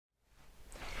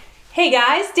Hey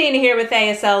guys, Dana here with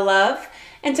ASL Love,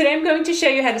 and today I'm going to show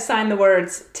you how to sign the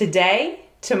words today,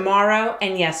 tomorrow,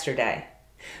 and yesterday.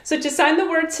 So to sign the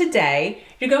word today,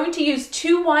 you're going to use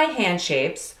two Y hand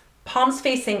shapes, palms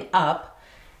facing up,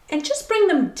 and just bring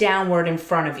them downward in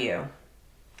front of you.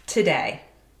 Today.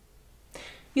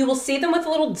 You will see them with a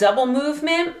little double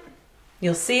movement.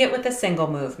 You'll see it with a single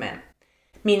movement,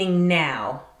 meaning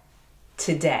now,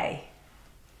 today.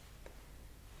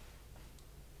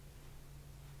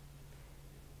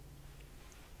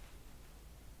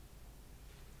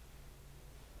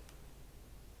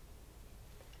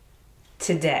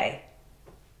 Today.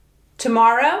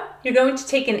 Tomorrow, you're going to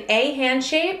take an A hand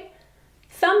shape,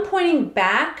 thumb pointing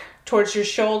back towards your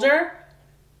shoulder,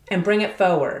 and bring it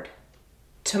forward.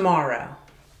 Tomorrow.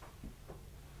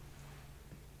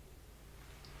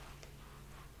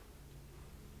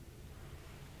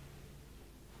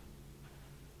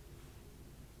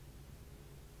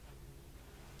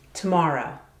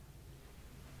 Tomorrow.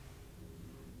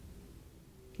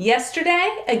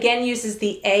 Yesterday, again, uses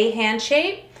the A hand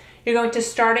shape. You're going to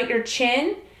start at your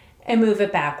chin and move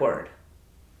it backward.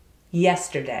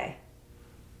 Yesterday.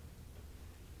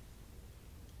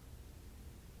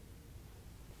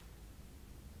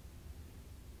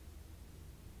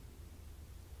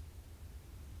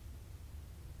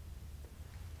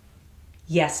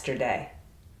 Yesterday.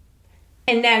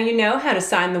 And now you know how to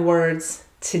sign the words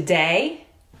today,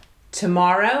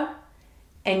 tomorrow,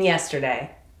 and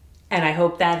yesterday. And I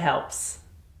hope that helps.